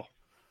 That'd be cool.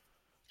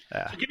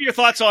 Yeah. So give me your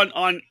thoughts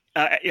on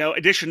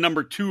edition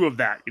number 2 of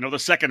that. The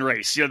second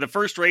race. The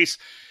first race,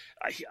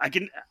 I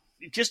can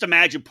just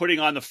imagine putting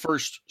on the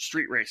first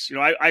street race.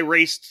 I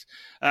raced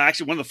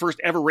actually one of the first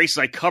ever races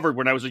I covered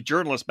when I was a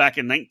journalist back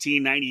in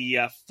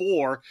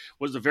 1994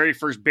 was the very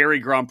first Barrie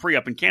Grand Prix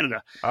up in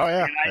Canada. Oh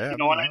yeah,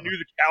 and I knew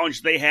the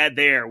challenge they had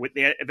there.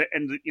 They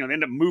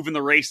ended up moving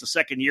the race the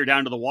second year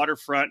down to the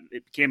waterfront.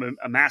 It became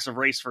a massive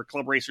race for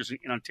club racers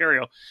in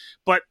Ontario.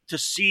 But to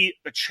see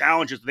the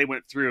challenges they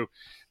went through.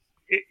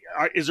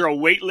 Is there a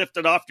weight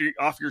lifted off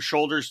your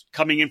shoulders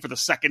coming in for the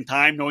second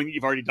time, knowing that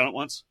you've already done it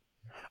once?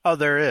 Oh,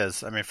 there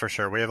is. I mean, for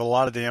sure. We have a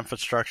lot of the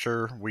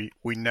infrastructure. We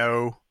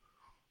know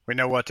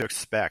what to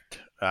expect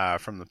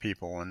from the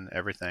people and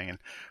everything.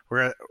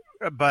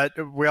 But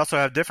we also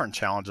have different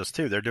challenges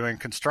too. They're doing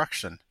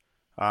construction.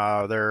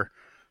 I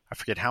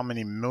forget how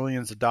many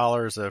millions of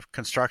dollars of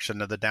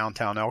construction of the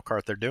downtown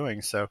Elkhart they're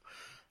doing. So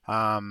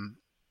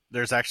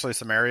there's actually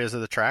some areas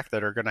of the track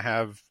that are going to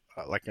have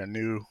a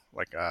new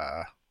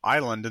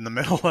island in the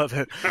middle of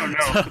it. Oh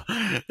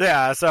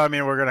no. So I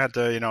mean, we're gonna have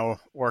to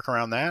work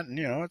around that, and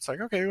it's like,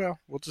 okay, well,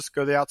 we'll just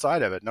go the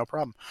outside of it, no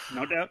problem.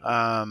 No doubt.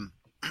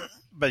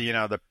 But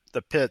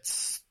the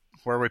pits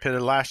where we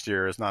pitted last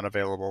year is not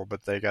available,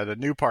 but they got a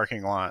new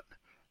parking lot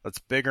that's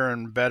bigger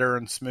and better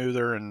and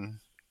smoother and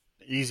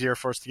easier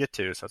for us to get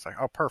to. So it's like,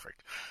 oh,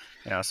 perfect.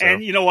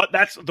 And you know what?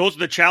 Those are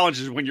the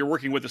challenges when you're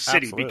working with the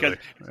city. Absolutely. Because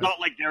it's not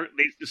like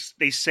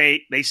they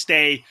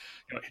stay.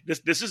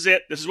 This is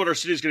it. This is what our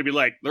city is going to be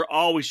like. They're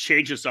always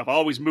changing stuff,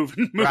 always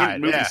moving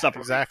stuff.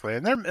 Exactly,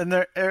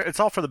 and it's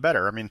all for the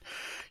better. I mean,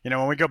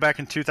 when we go back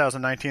in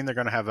 2019, they're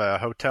going to have a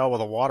hotel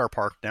with a water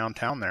park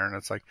downtown there, and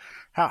it's like,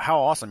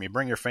 how awesome! You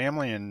bring your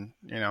family and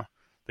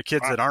the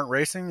kids that aren't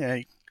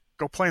racing,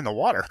 go play in the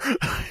water.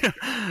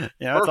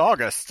 It's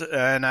August,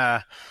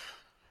 and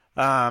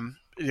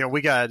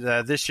we got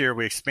this year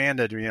we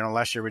expanded.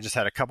 Last year we just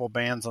had a couple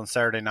bands on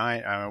Saturday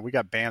night. We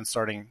got bands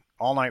starting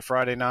all night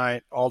Friday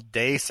night, all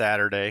day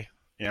Saturday.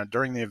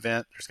 During the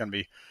event, there's going to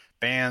be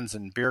bands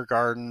and beer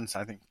gardens.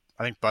 I think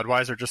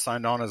Budweiser just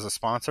signed on as a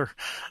sponsor.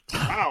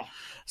 Wow,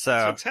 so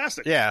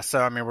fantastic. Yeah,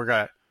 so I mean, we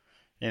got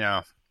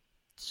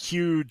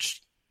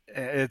huge.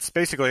 It's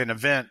basically an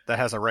event that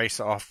has a race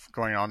off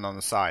going on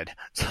the side.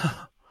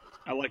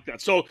 I like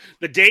that. So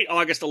the date,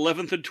 August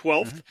 11th and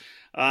 12th.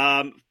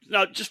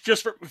 Now,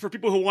 just for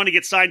people who want to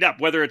get signed up,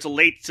 whether it's a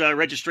late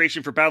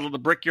registration for Battle of the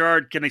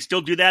Brickyard, can they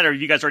still do that, or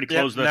have you guys already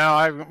closed it? No,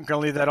 I'm going to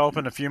leave that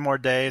open a few more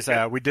days.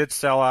 We did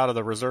sell out of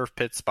the reserve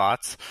pit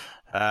spots.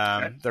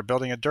 They're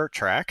building a dirt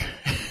track.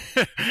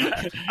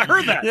 I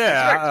heard that.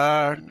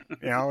 Yeah,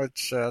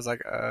 which I was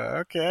like,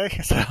 okay.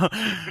 So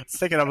it's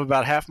taking up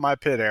about half my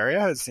pit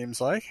area, it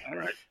seems like. All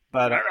right.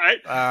 But all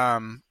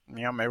right.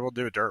 Maybe we'll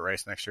do a dirt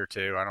race next year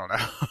too. I don't know.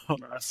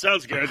 That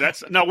sounds good.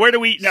 Where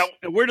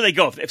do they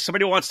go if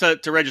somebody wants to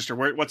register?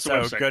 What's the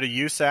website? So go to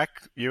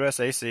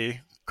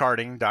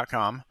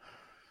USACkarting.com,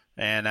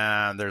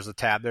 and there's a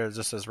tab there that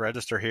just says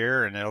register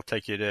here, and it'll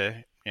take you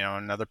to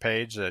another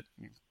page that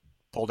you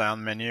pull down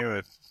the menu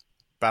of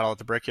Battle at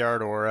the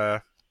Brickyard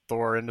or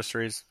Thor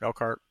Industries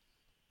Elkhart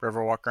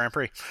Riverwalk Grand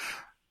Prix.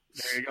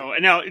 There you go.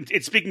 And now,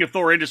 speaking of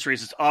Thor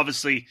Industries, it's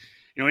obviously.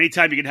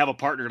 Anytime you can have a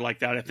partner like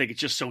that, I think it's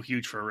just so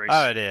huge for a race.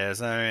 Oh, it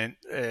is. I mean,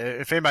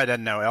 if anybody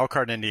doesn't know,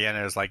 Elkhart,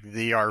 Indiana is like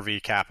the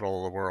RV capital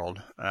of the world.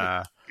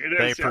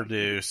 They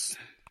produce,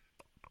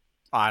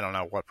 I don't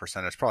know what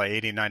percentage,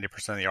 probably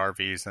 80-90% of the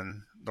RVs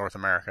in North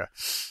America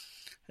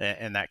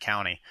in that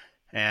county.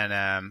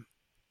 And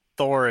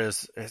Thor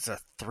is a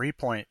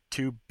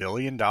 $3.2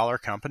 billion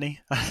company.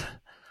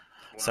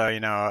 So,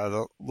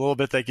 the little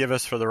bit they give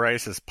us for the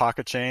race is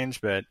pocket change,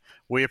 but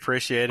we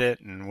appreciate it,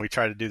 and we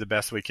try to do the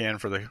best we can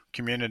for the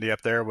community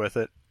up there with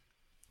it.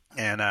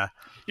 And,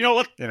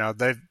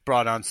 they've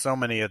brought on so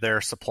many of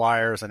their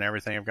suppliers and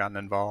everything have gotten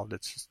involved.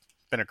 It's just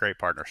been a great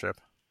partnership.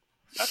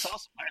 That's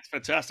awesome. That's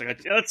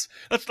fantastic.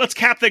 Let's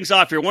cap things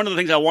off here. One of the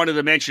things I wanted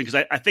to mention,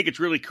 because I think it's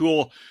really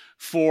cool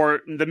for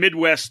the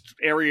Midwest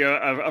area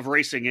of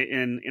racing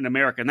in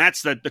America, and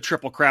that's the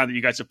Triple Crown that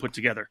you guys have put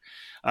together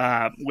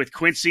with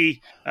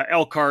Quincy,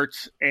 Elkhart,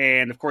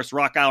 and of course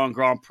Rock Island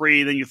Grand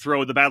Prix. Then you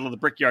throw the Battle of the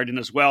Brickyard in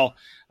as well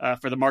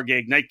for the Margay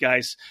Ignite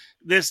guys.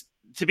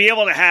 To be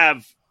able to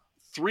have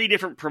 3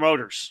 different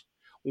promoters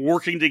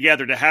working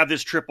together to have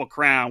this Triple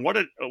Crown, what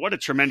a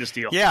tremendous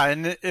deal. Yeah,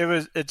 and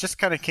it just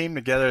kind of came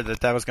together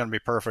that was going to be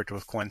perfect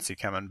with Quincy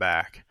coming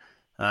back.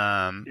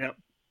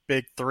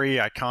 Big 3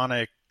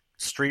 iconic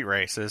street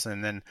races,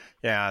 and then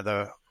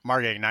the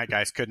Margay Ignite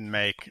guys couldn't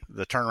make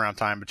the turnaround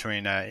time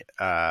between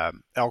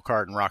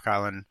Elkhart and Rock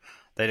Island.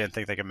 They didn't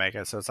think they could make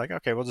it, so it's like,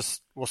 okay,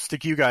 we'll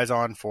stick you guys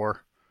on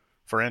for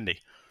Indy,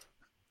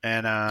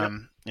 and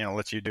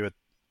let you do it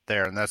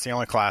there. And that's the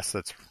only class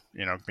that's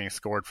being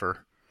scored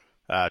for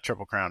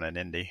Triple Crown in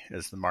Indy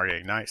is the Margay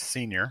Ignite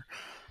Senior.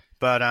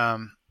 But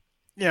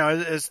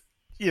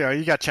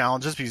you got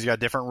challenges because you got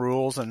different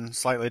rules and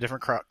slightly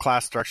different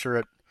class structure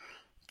at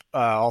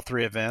all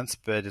 3 events.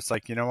 But it's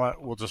like,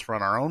 what? We'll just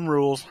run our own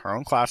rules, our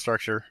own class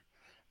structure,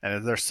 and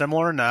if they're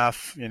similar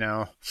enough,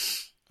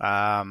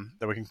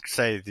 that we can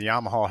say the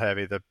Yamaha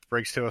heavy, the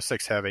Briggs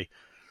 206 heavy,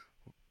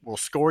 we'll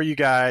score you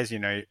guys.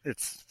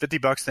 It's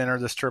 $50 to enter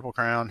this Triple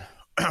Crown.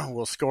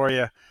 We'll score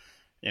you.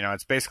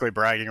 It's basically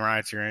bragging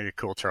rights. You're going to get a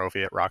cool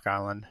trophy at Rock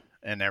Island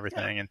and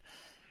everything.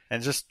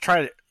 And just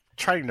trying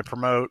to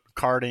promote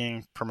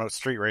karting, promote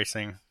street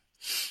racing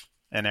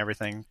and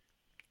everything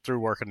through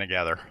working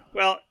together.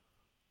 Well,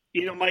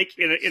 Mike,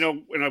 in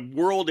a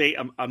world, a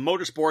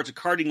motorsports, a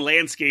karting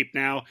landscape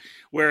now,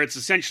 where it's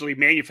essentially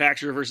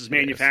manufacturer versus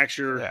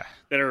manufacturer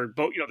that are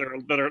both,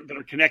 that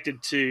are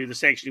connected to the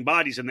sanctioning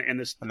bodies and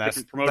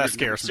different promoters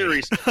in the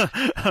series.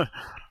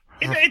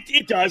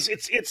 It does.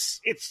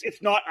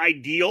 It's not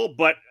ideal,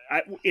 but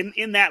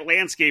in that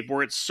landscape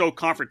where it's so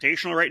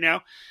confrontational right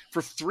now,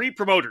 for 3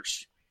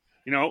 promoters,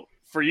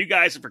 for you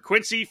guys and for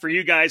Quincy, for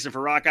you guys and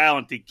for Rock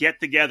Island to get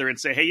together and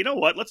say, hey, you know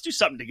what? Let's do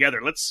something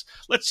together. Let's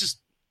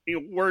just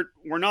we're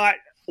not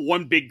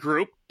one big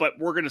group, but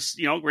we're gonna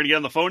get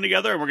on the phone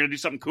together and we're gonna do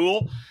something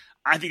cool.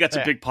 I think that's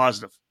a big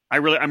positive.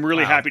 I'm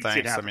really happy to see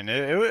it happen. I mean,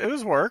 it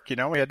was work.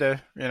 We had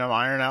to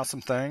iron out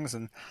some things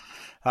and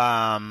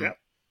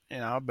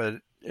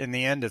but in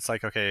the end, it's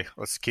like, okay,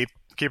 let's keep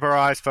our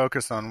eyes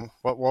focused on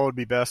what would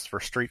be best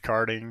for street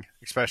karting,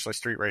 especially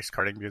street race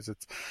karting, because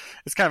it's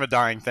kind of a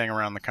dying thing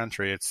around the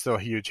country. It's still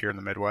huge here in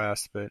the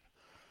Midwest, but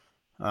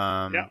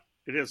it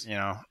is.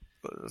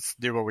 Let's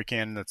do what we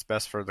can that's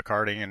best for the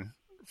karting and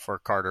for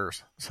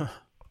karters.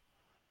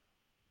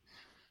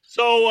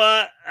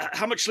 So,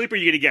 how much sleep are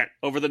you going to get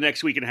over the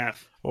next week and a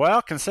half?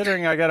 Well,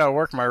 considering I got to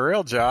work my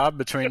real job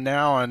between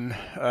now and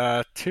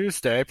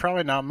Tuesday,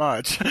 probably not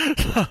much.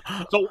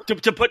 So,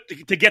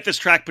 to get this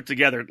track put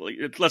together,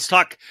 let's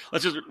talk.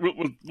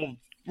 We'll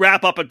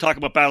wrap up and talk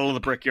about Battle of the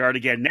Brickyard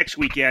again next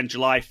weekend,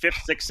 July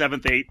 5th, 6th,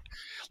 7th, 8th.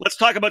 Let's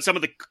talk about some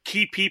of the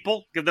key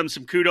people. Give them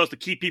some kudos. The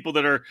key people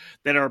that are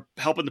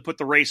helping to put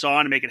the race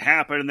on and make it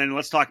happen. And then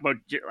let's talk about,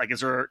 like, is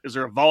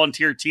there a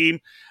volunteer team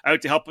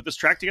out to help put this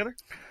track together?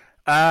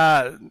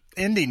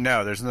 Indy,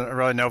 no, there's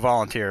really no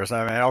volunteers.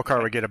 I mean,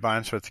 Elkhart would get a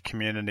bunch with the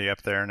community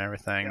up there and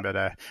everything,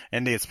 but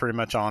Indy, it's pretty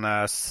much on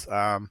us.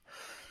 Our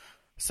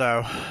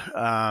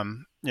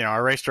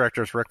race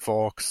director is Rick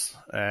Folks.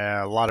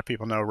 A lot of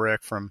people know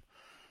Rick from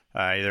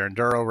either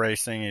enduro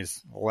racing.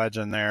 He's a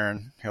legend there,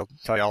 and he'll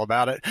tell you all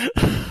about it.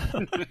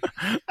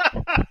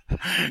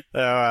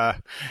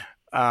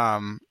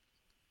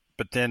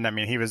 but then, I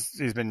mean,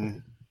 he's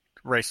been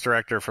race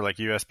director for like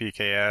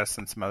USBKS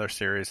and some other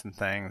series and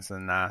things.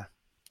 And I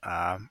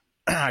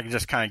can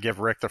just kind of give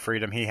Rick the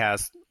freedom he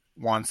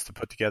wants to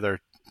put together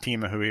a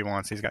team of who he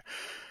wants. He's got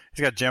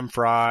Jim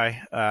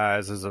Fry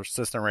as his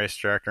assistant race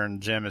director,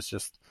 and Jim is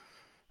just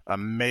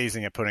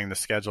amazing at putting the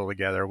schedule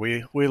together.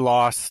 We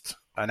lost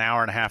an hour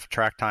and a half of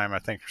track time, I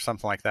think, or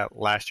something like that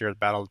last year at the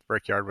Battle of the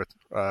Brickyard with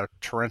a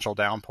torrential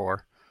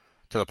downpour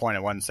to the point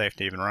it wasn't safe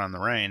to even run in the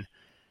rain.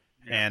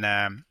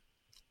 And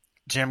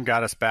Jim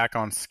got us back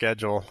on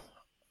schedule,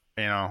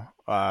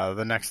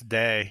 the next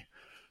day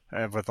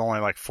with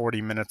only like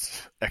 40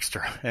 minutes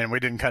extra, and we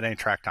didn't cut any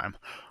track time.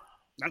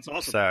 That's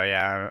awesome. So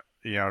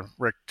yeah,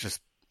 Rick's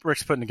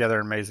putting together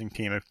an amazing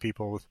team of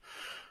people with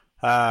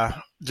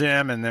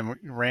Jim, and then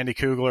Randy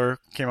Kugler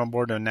came on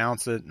board to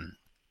announce it,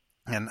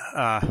 and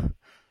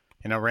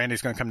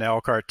Randy's going to come to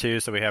Elkhart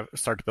too, so we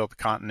start to build the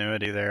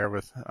continuity there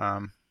with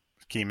a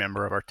key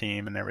member of our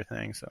team and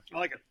everything. So I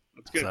like it.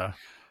 That's good. So,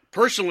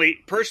 Personally,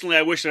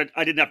 I wish that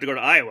I didn't have to go to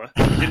Iowa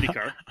for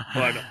IndyCar,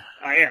 but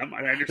I am.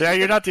 I understand. Yeah,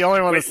 you're not the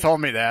only one that's told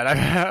me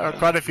that.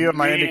 Quite a few of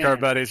my IndyCar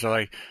buddies are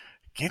like,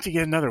 "Can't you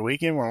get another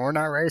weekend when we're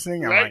not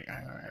racing?" I'm right.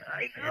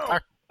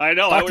 like, I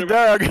know. Talk to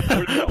Doug.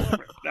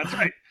 That's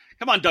right.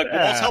 Come on, Doug.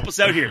 Yeah. Let's help us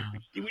out here.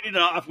 We need an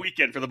off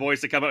weekend for the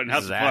boys to come out and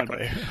have some fun.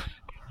 But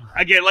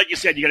again, like you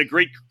said, you got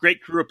a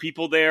great crew of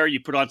people there.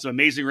 You put on some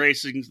amazing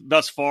racing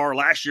thus far.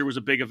 Last year was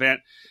a big event.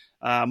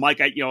 Mike,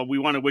 we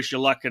want to wish you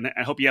luck, and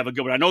I hope you have a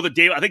good one. I know that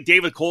I think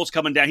David Cole's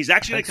coming down. He's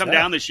actually going to come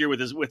down this year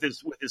with his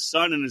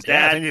son and his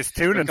dad. I think he's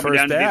tuning for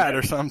his dad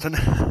or something.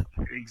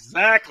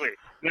 Exactly.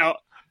 Now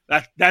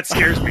that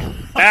scares me.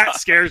 That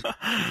scares me.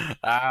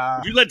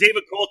 Would you let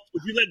David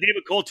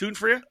Cole tune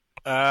for you?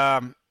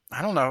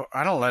 I don't know.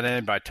 I don't let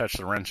anybody touch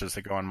the wrenches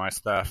that go on my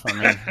stuff. I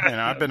mean,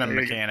 I've been a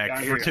mechanic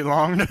for too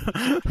long.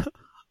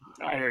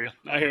 I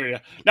hear you.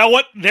 Now,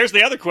 there's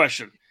the other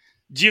question.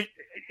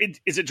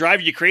 Is it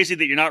driving you crazy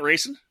that you're not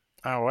racing?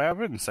 Oh, well, I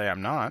wouldn't say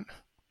I'm not.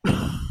 Are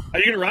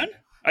you going to run?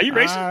 Are you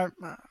racing?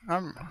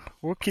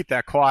 We'll keep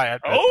that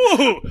quiet.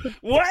 Oh,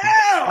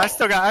 wow! I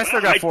still got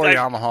 4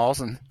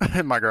 Yamahas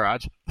in my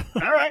garage.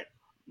 All right.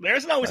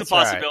 There's always a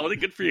possibility.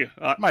 Right. Good for you.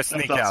 Might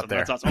sneak out there.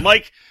 That's awesome.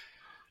 Mike,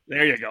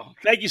 there you go.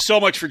 Thank you so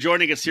much for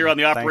joining us here on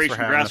the Operation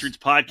Grassroots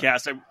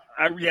podcast.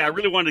 I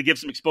really wanted to give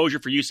some exposure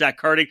for USAC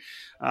karting.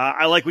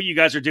 I like what you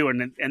guys are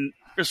doing. And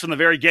just from the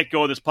very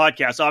get-go of this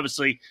podcast,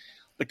 obviously,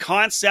 the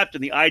concept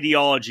and the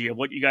ideology of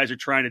what you guys are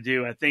trying to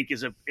do, I think,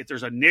 if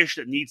there's a niche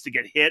that needs to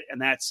get hit, and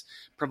that's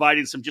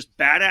providing some just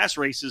badass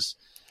races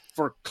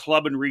for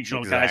club and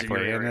regional guys in your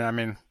area. And I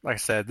mean, like I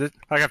said, like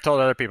I've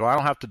told other people, I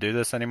don't have to do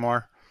this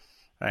anymore.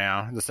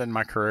 This in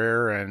my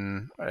career,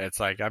 and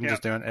it's like I'm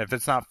just doing. If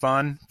it's not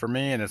fun for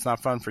me and it's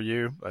not fun for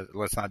you,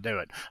 let's not do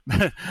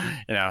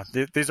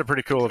it. These are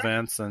pretty cool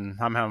events, and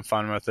I'm having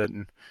fun with it.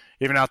 And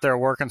even out there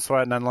working,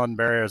 sweating, unloading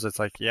barriers, it's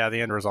like, the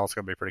end result's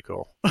going to be pretty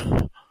cool.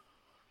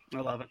 I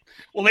love it.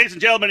 Well, ladies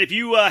and gentlemen, if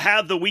you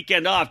have the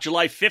weekend off,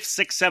 July 5th,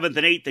 6th, 7th,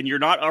 and 8th, and you're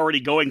not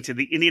already going to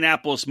the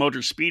Indianapolis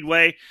Motor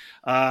Speedway,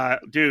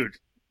 dude,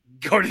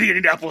 go to the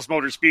Indianapolis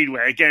Motor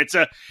Speedway. Again,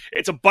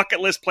 it's a bucket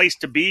list place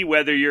to be,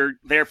 whether you're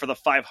there for the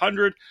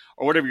 500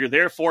 or whatever you're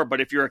there for. But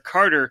if you're a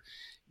karter,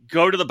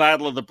 go to the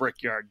Battle of the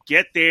Brickyard.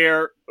 Get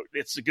there.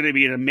 It's going to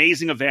be an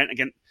amazing event.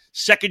 Again,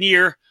 second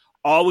year,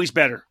 always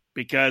better,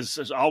 because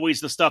there's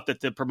always the stuff that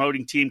the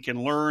promoting team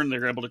can learn.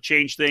 They're able to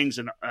change things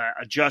and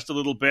adjust a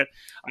little bit.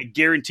 I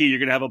guarantee you're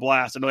going to have a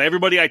blast. I know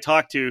everybody I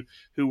talked to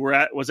who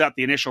was at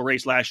the initial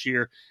race last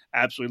year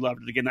absolutely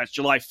loved it. Again, that's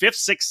July 5th,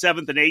 6th,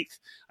 7th, and 8th.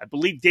 I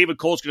believe David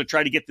Cole's going to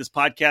try to get this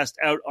podcast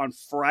out on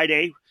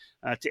Friday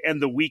to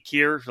end the week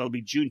here. So it'll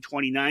be June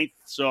 29th.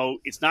 So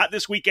it's not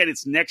this weekend.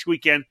 It's next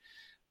weekend.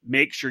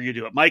 Make sure you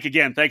do it. Mike,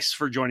 again, thanks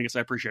for joining us.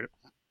 I appreciate it.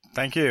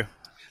 Thank you.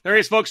 There he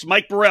is, folks.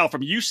 Mike Burrell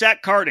from USAC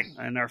Karting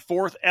and our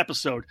 4th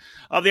episode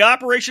of the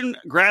Operation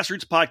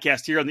Grassroots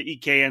podcast here on the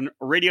EKN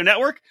Radio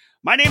Network.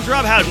 My name's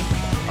Rob Howden.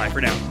 Bye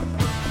for now.